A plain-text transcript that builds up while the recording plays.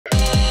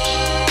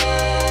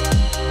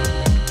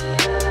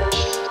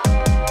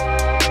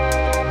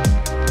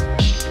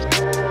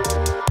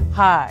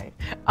Hi,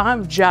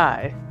 I'm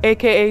Jai,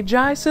 aka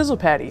Jai Sizzle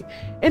Patty,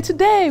 and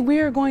today we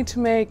are going to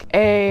make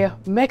a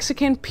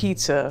Mexican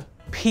pizza.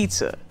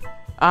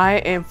 I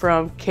am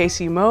from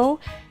KC Mo,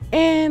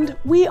 and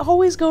we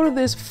always go to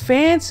this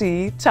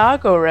fancy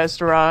taco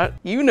restaurant.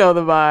 You know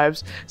the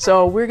vibes.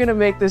 So we're gonna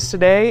make this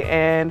today,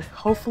 and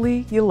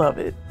hopefully you love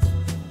it.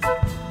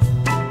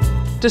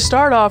 To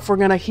start off, we're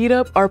gonna heat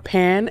up our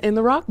pan in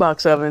the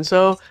Roccbox oven.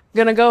 So I'm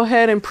gonna go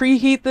ahead and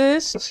preheat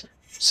this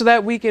so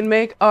that we can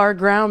make our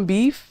ground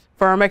beef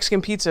for our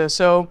Mexican pizza.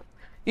 So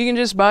you can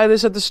just buy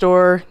this at the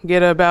store,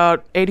 get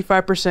about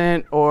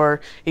 85%,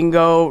 or you can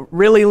go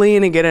really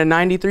lean and get a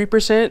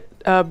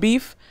 93%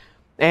 beef.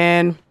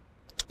 And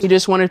you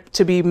just want it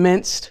to be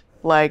minced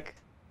like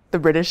the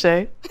British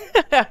say.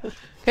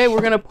 Okay,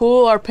 we're gonna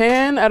pull our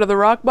pan out of the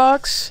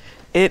Roccbox.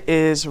 It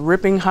is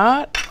ripping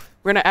hot.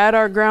 We're gonna add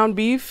our ground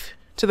beef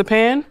to the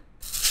pan.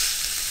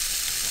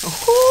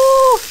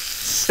 Ooh,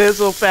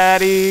 sizzle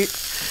patty.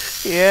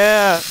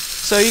 Yeah,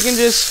 so you can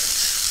just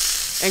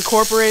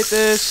incorporate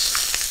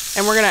this,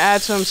 and we're gonna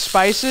add some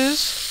spices.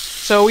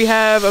 So we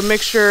have a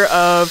mixture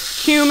of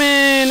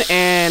cumin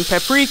and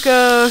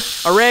paprika,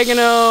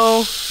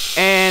 oregano,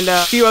 and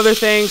a few other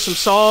things, some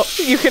salt.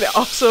 You can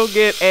also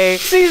get a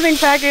seasoning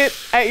packet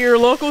at your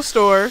local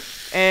store,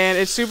 and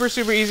it's super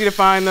easy to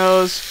find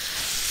those.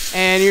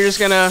 And you're just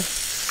gonna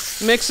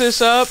mix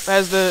this up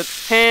as the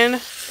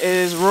pan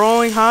is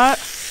rolling hot,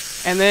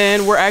 and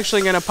then we're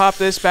actually gonna pop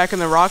this back in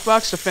the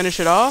Roccbox to finish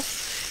it off.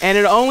 And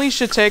it only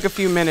should take a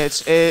few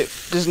minutes. It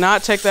does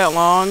not take that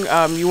long.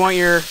 You want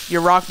your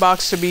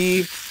Roccbox to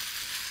be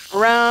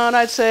around,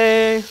 I'd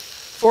say,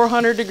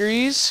 400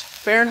 degrees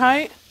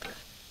Fahrenheit.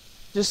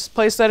 Just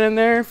place that in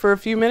there for a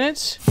few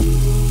minutes.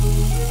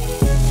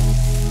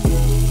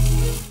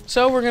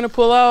 So we're gonna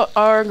pull out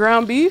our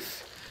ground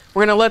beef.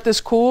 We're gonna let this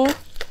cool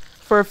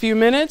for a few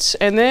minutes,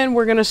 and then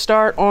we're gonna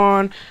start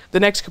on the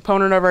next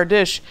component of our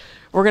dish.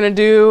 We're gonna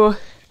do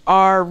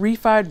our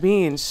refried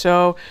beans.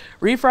 So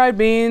refried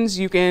beans,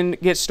 you can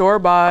get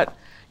store-bought.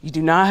 You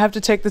do not have to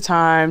take the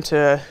time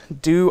to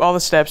do all the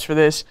steps for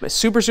this. It's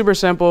super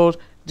simple.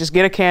 Just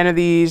get a can of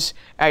these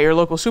at your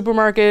local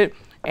supermarket,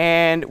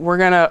 and we're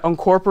gonna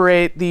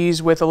incorporate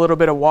these with a little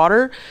bit of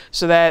water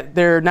so that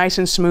they're nice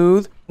and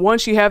smooth.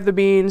 Once you have the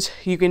beans,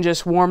 you can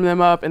just warm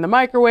them up in the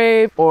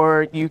microwave,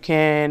 or you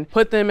can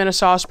put them in a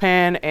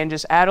saucepan and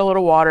just add a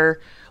little water,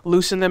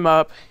 loosen them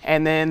up,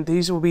 and then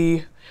these will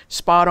be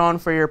spot on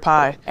for your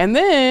pie. And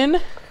then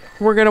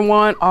we're gonna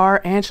want our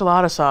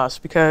enchilada sauce,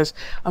 because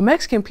a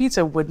Mexican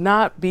pizza would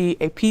not be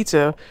a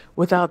pizza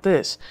without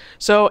this.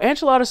 So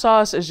enchilada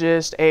sauce is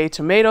just a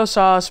tomato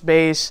sauce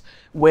base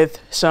with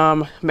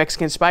some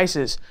Mexican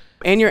spices.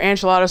 In your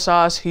enchilada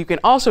sauce, you can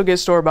also get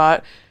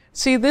store-bought.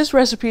 See, this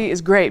recipe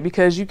is great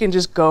because you can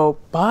just go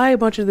buy a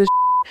bunch of this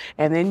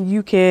and then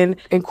you can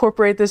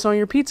incorporate this on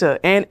your pizza,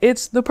 and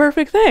it's the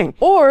perfect thing.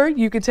 Or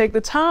you could take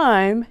the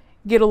time,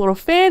 get a little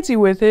fancy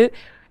with it,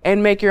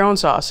 and make your own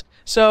sauce.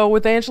 So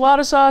with the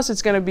enchilada sauce,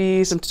 it's gonna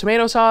be some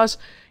tomato sauce.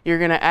 You're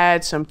gonna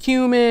add some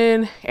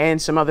cumin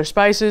and some other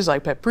spices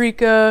like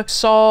paprika,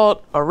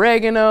 salt,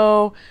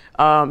 oregano.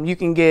 You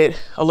can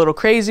get a little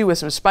crazy with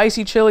some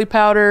spicy chili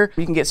powder.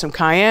 You can get some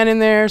cayenne in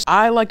there.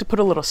 I like to put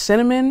a little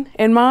cinnamon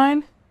in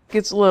mine.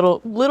 Gets a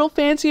little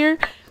fancier.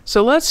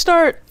 So let's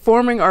start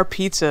forming our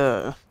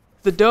pizza.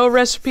 The dough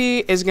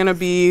recipe is gonna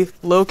be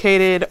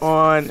located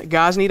on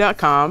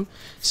Gozney.com.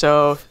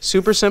 So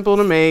super simple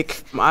to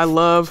make. I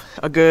love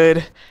a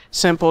good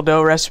simple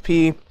dough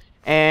recipe,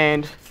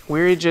 and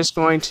we're just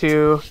going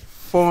to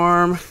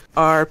form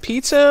our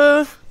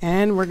pizza,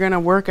 and we're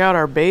gonna work out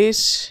our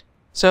base.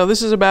 So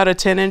this is about a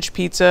 10-inch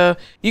pizza.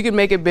 You can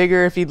make it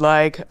bigger if you'd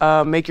like,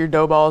 make your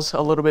dough balls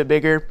a little bit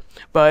bigger.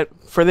 But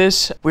for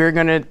this, we're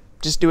gonna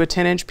just do a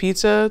 10-inch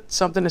pizza,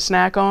 something to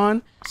snack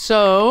on.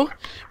 So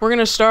we're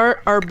gonna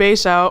start our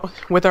base out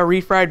with our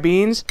refried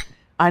beans.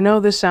 I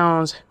know this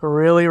sounds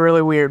really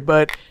weird,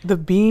 but the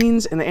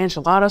beans and the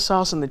enchilada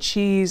sauce and the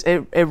cheese,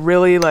 it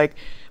really like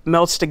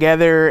melts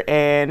together,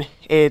 and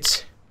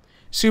it's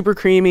super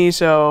creamy,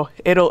 so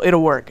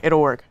it'll work.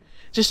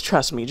 Just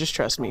trust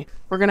me.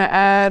 We're gonna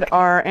add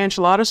our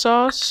enchilada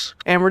sauce,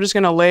 and we're just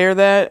gonna layer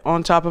that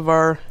on top of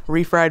our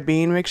refried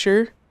bean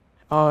mixture.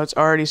 Oh, it's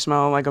already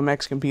smelling like a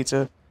Mexican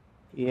pizza.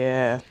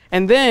 Yeah.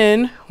 And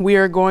then we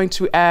are going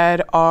to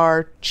add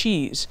our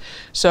cheese.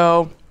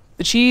 So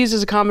the cheese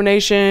is a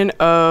combination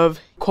of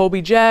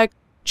Colby Jack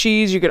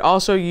cheese. You could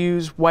also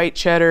use white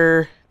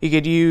cheddar. You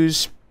could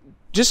use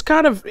just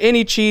kind of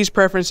any cheese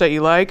preference that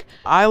you like.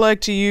 I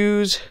like to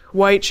use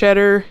white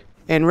cheddar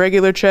and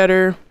regular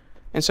cheddar.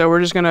 And so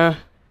we're just gonna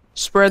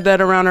spread that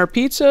around our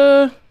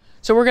pizza.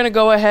 So we're gonna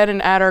go ahead and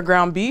add our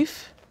ground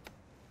beef.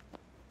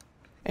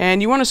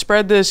 And you wanna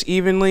spread this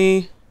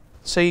evenly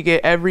so you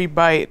get every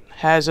bite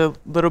has a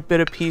little bit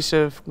of piece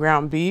of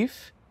ground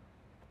beef.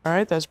 All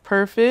right, that's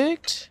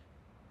perfect.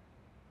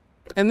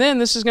 And then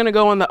this is gonna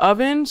go in the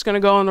oven. It's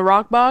gonna go in the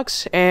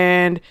Roccbox,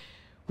 and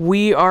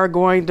we are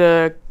going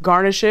to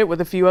garnish it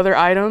with a few other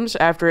items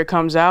after it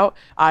comes out.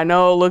 I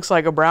know it looks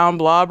like a brown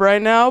blob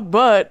right now,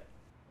 but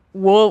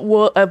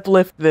We'll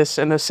uplift this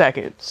in a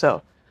second,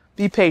 so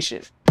be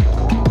patient.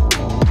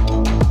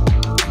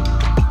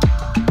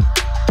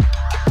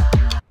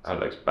 That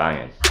looks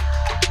banging.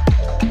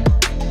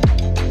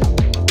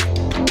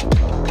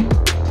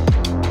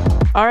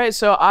 All right,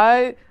 so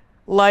I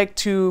like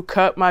to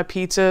cut my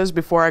pizzas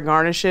before I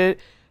garnish it,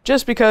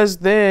 just because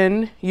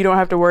then you don't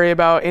have to worry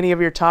about any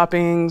of your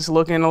toppings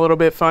looking a little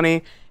bit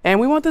funny, and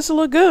we want this to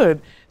look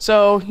good.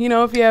 So, you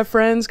know, if you have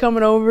friends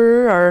coming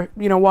over or,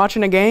 you know,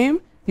 watching a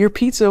game, your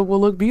pizza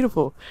will look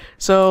beautiful.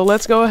 So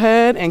let's go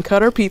ahead and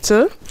cut our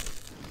pizza.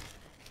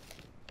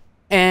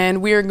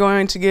 And we are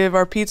going to give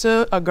our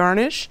pizza a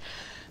garnish.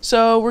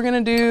 So we're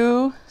gonna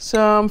do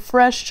some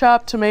fresh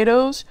chopped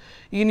tomatoes.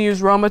 You can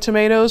use Roma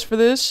tomatoes for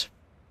this.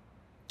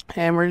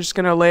 And we're just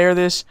gonna layer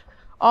this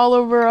all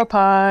over our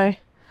pie.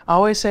 I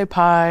always say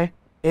pie.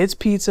 It's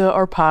pizza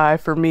or pie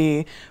for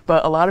me,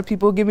 but a lot of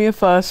people give me a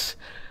fuss,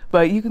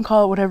 but you can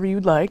call it whatever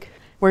you'd like.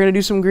 We're gonna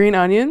do some green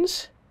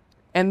onions.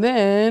 And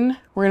then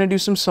we're gonna do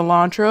some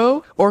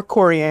cilantro or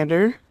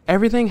coriander.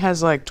 Everything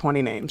has like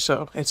 20 names,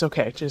 so it's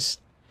okay, just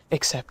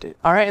accept it.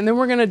 All right, and then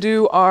we're gonna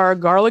do our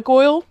garlic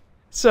oil.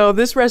 So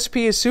this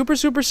recipe is super,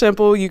 super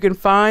simple. You can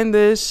find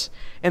this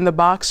in the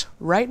box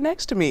right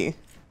next to me.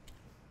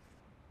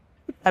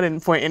 I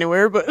didn't point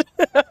anywhere, but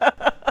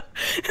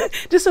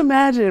just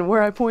imagine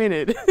where I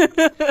pointed.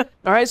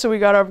 All right, so we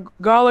got our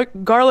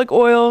garlic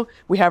oil,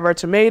 we have our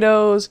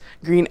tomatoes,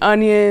 green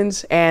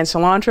onions, and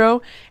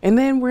cilantro. And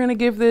then we're gonna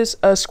give this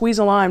a squeeze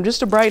of lime just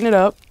to brighten it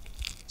up.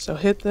 So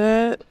hit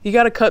that. You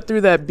gotta cut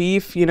through that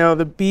beef, you know,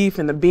 the beef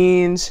and the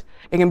beans.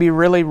 It can be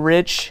really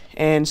rich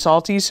and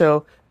salty,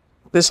 so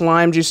this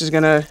lime juice is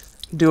gonna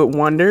do it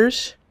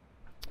wonders.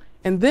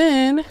 And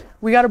then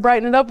we gotta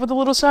brighten it up with a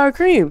little sour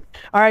cream.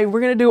 All right,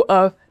 we're gonna do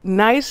a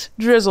nice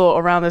drizzle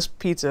around this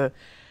pizza.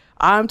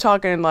 I'm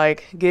talking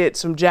like get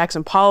some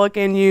Jackson Pollock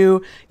in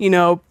you, you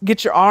know,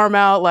 get your arm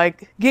out,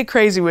 like get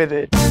crazy with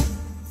it.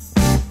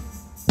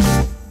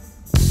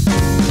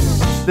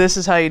 This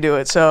is how you do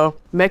it. So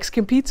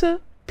Mexican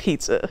pizza,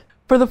 pizza.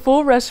 For the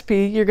full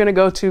recipe, you're gonna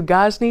go to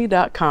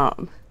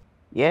Gozney.com.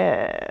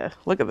 Yeah,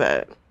 look at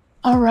that.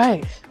 All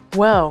right.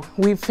 Well,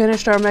 we've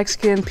finished our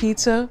Mexican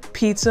pizza,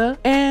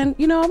 and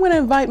you know, I'm gonna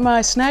invite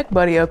my snack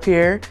buddy up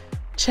here,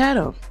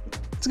 Chatham.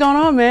 What's going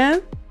on,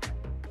 man?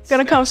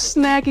 Gonna come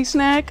snacky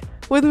snack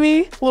with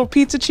me? A little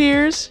pizza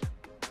cheers?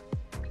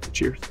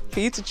 Cheers.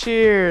 Pizza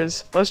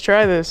cheers. Let's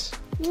try this.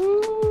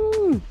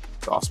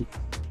 It's awesome.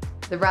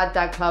 The Rad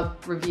Dad Club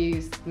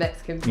reviews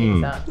Mexican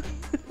pizza.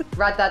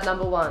 Rad Dad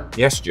 #1.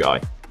 Yes,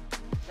 Jai.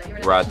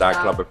 Rad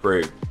Dad Club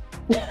approved.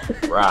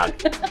 Rad.